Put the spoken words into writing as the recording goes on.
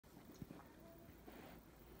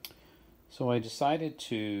So I decided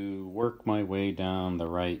to work my way down the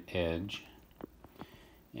right edge,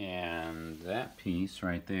 and that piece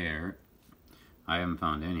right there I haven't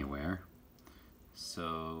found anywhere,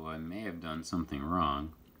 so I may have done something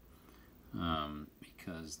wrong,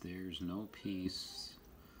 because there's no piece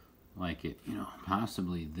like it.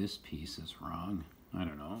 Possibly this piece is wrong. I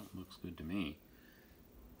don't know, it looks good to me.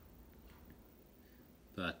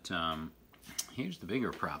 But here's the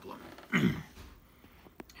bigger problem.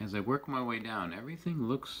 As I work my way down, everything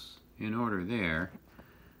looks in order there,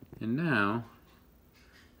 and now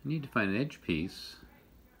I need to find an edge piece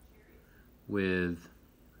with,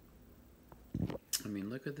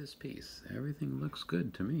 look at this piece. Everything looks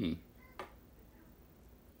good to me.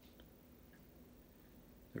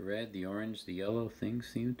 The red, the orange, the yellow, things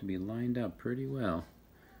seem to be lined up pretty well.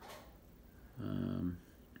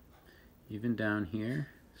 Even down here.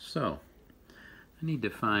 So, I need to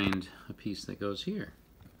find a piece that goes here.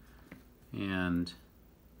 And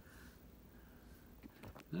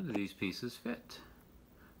none of these pieces fit.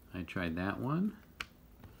 I tried that one.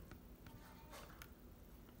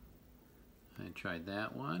 I tried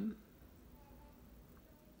that one.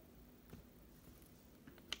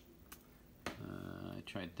 I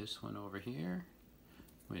tried this one over here,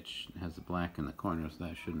 which has the black in the corner, so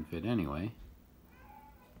that shouldn't fit anyway.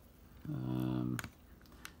 And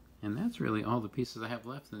that's really all the pieces I have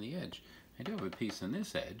left in the edge. I do have a piece in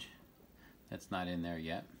this edge that's not in there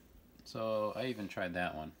yet. So I even tried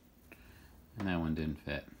that one, and that one didn't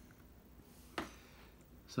fit.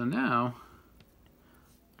 So now,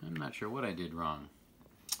 I'm not sure what I did wrong.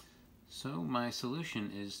 So my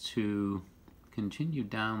solution is to continue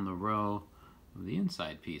down the row of the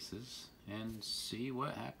inside pieces and see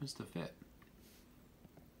what happens to fit.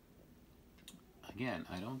 Again,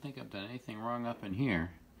 I don't think I've done anything wrong up in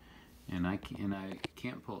here, and I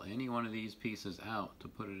can't pull any one of these pieces out to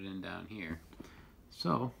put it in down here.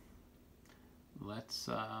 So let's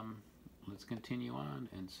continue on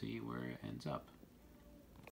and see where it ends up.